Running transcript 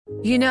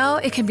You know,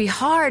 it can be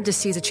hard to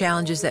see the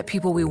challenges that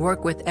people we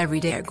work with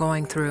every day are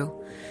going through.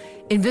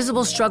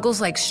 Invisible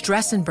struggles like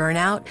stress and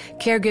burnout,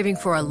 caregiving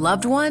for a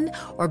loved one,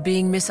 or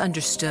being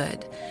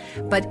misunderstood.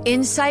 But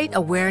insight,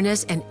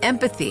 awareness, and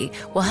empathy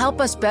will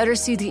help us better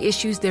see the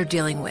issues they're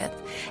dealing with.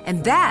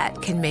 And that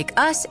can make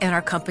us and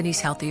our companies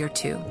healthier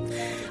too.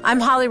 I'm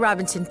Holly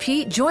Robinson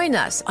Peete. Join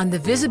us on The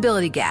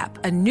Visibility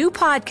Gap, a new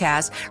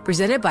podcast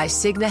presented by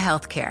Cigna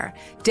Healthcare.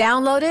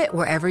 Download it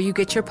wherever you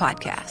get your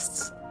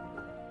podcasts.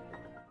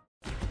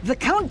 The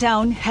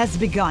countdown has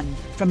begun.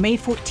 From May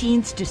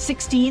 14th to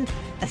 16th,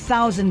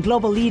 1,000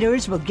 global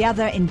leaders will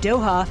gather in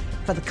Doha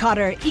for the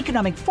Qatar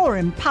Economic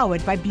Forum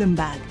powered by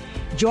Bloomberg.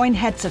 Join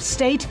heads of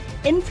state,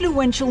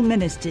 influential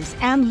ministers,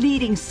 and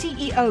leading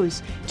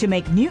CEOs to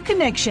make new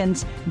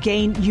connections,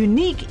 gain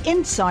unique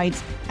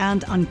insights,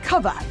 and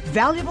uncover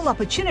valuable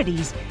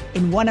opportunities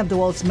in one of the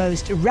world's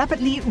most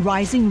rapidly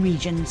rising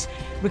regions.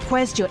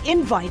 Request your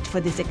invite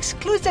for this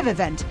exclusive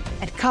event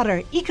at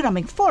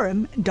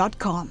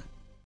QatarEconomicForum.com.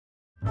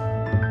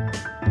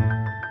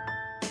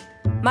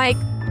 Mike,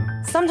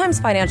 sometimes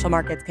financial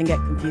markets can get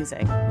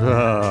confusing.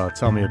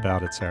 Tell me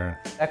about it, Sarah.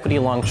 Equity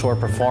long-short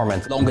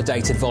performance,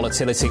 longer-dated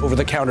volatility,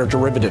 over-the-counter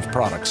derivative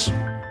products.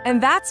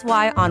 And that's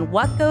why on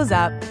What Goes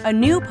Up, a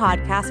new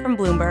podcast from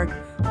Bloomberg,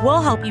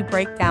 we'll help you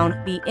break down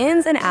the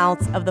ins and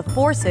outs of the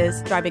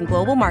forces driving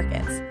global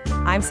markets.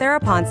 I'm Sarah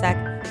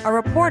Ponsek, a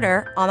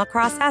reporter on the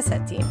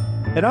cross-asset team.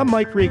 And I'm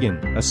Mike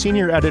Regan, a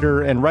senior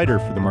editor and writer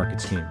for the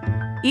markets team.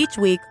 Each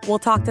week, we'll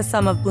talk to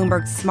some of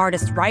Bloomberg's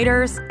smartest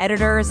writers,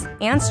 editors,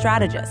 and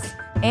strategists.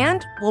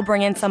 And we'll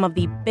bring in some of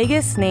the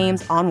biggest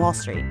names on Wall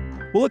Street.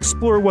 We'll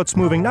explore what's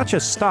moving not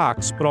just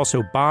stocks, but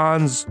also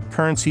bonds,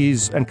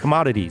 currencies, and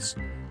commodities.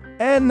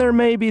 And there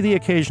may be the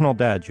occasional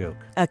dad joke.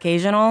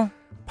 Occasional?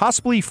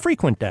 Possibly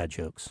frequent dad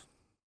jokes.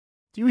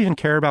 Do you even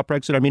care about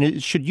Brexit? I mean,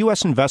 should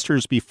U.S.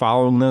 investors be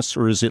following this,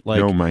 or is it like...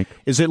 No, Mike.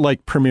 Is it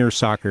like Premier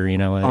Soccer, you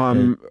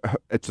know?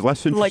 It's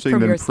less interesting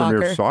than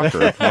Premier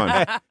Soccer. Come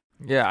on.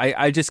 Yeah,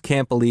 I just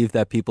can't believe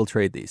that people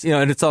trade these. You know,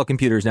 and it's all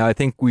computers now. I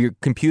think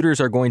computers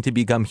are going to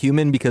become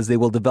human because they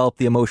will develop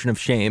the emotion of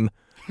shame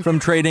from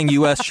trading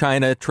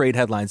U.S.-China trade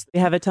headlines. We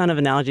have a ton of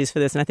analogies for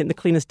this, and I think the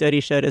cleanest dirty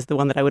shirt is the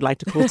one that I would like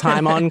to call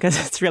time on because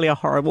it's really a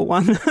horrible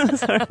one.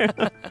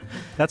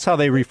 That's how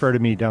they refer to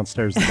me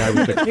downstairs, the guy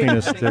with the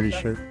cleanest dirty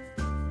shirt.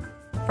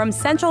 From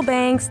central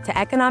banks to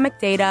economic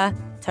data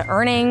to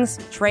earnings,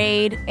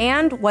 trade,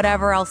 and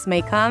whatever else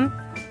may come,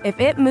 if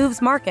it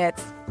moves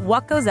markets,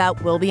 What Goes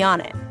Up will be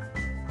on it.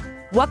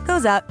 What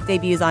Goes Up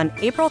debuts on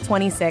April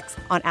 26th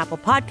on Apple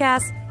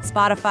Podcasts,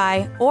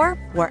 Spotify, or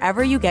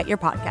wherever you get your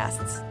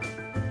podcasts.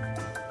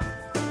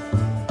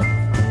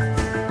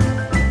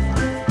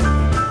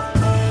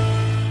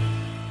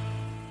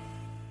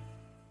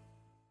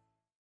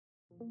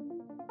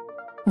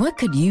 What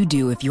could you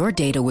do if your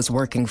data was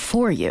working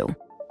for you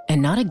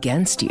and not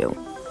against you?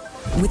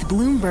 With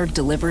Bloomberg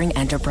delivering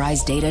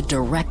enterprise data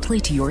directly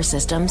to your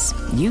systems,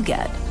 you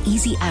get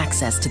easy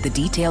access to the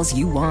details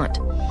you want,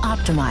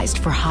 optimized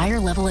for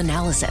higher-level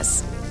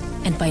analysis,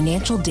 and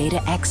financial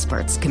data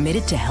experts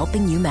committed to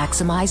helping you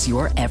maximize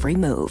your every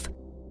move.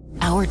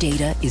 Our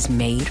data is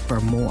made for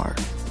more,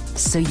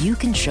 so you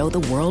can show the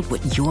world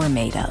what you're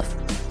made of.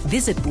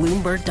 Visit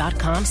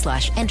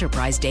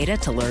Bloomberg.com/enterprise data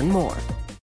to learn more.